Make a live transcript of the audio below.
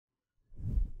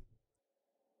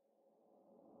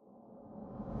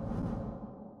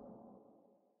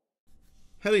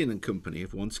Helion Company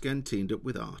have once again teamed up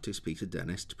with artist Peter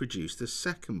Dennis to produce the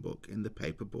second book in the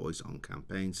Paperboys On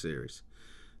Campaign series,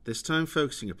 this time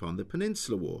focusing upon the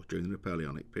Peninsular War during the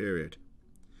Napoleonic period.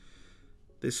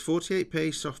 This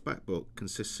 48-page softback book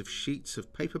consists of sheets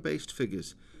of paper-based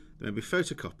figures that may be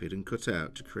photocopied and cut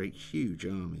out to create huge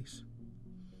armies.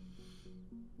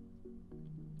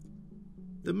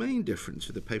 The main difference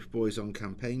with the Paperboys On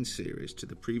Campaign series to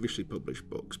the previously published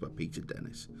books by Peter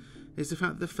Dennis is the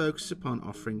fact that they focus upon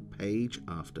offering page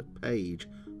after page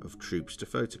of troops to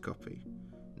photocopy.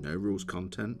 No rules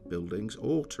content, buildings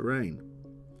or terrain.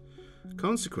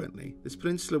 Consequently, this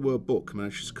Peninsular War book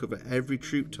manages to cover every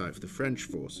troop type for the French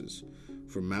forces,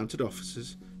 from mounted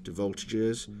officers to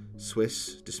voltigeurs,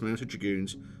 Swiss, dismounted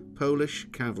dragoons, Polish,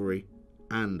 cavalry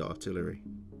and artillery.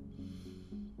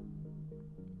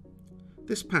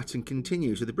 This pattern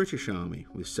continues with the British Army,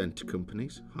 with centre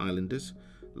companies, Highlanders,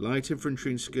 light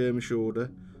infantry and skirmish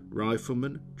order,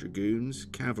 riflemen, dragoons,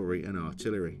 cavalry and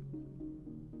artillery.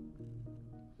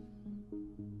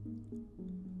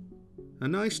 A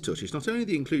nice touch is not only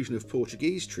the inclusion of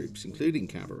Portuguese troops, including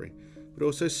cavalry, but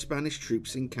also Spanish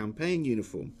troops in campaign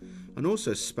uniform, and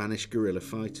also Spanish guerrilla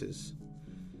fighters.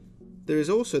 There is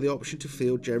also the option to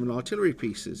field general artillery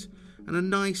pieces, and a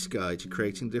nice guide to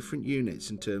creating different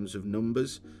units in terms of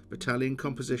numbers, battalion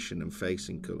composition and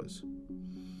facing colours.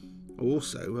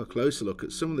 Also, a closer look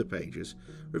at some of the pages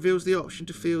reveals the option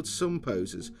to field some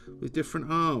posers with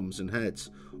different arms and heads,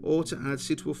 or to add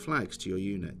suitable flags to your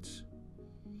units.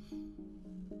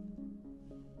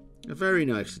 A very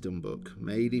nicely done book,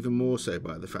 made even more so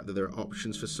by the fact that there are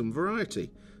options for some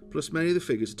variety, plus many of the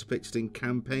figures are depicted in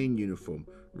campaign uniform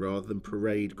rather than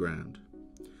parade ground.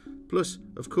 Plus,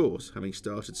 of course, having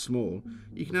started small,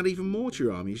 you can add even more to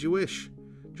your army as you wish.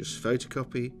 Just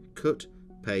photocopy, cut,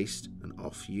 paste and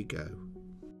off you go.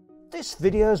 This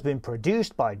video has been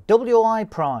produced by WI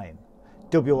Prime.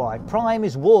 WI Prime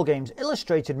is Wargames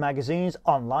Illustrated Magazine's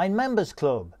online members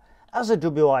club. As a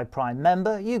WI Prime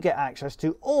member, you get access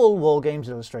to all Wargames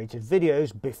Illustrated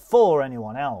videos before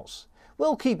anyone else.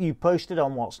 We'll keep you posted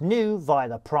on what's new via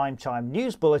the Primetime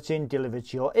News Bulletin delivered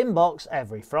to your inbox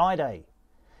every Friday.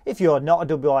 If you're not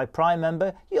a WI Prime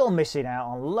member, you're missing out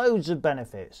on loads of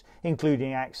benefits,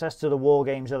 including access to the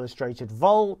Wargames Illustrated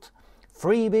Vault,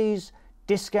 freebies,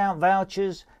 discount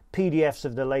vouchers, PDFs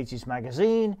of the latest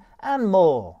magazine, and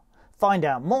more. Find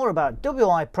out more about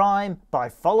WI Prime by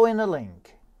following the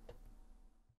link.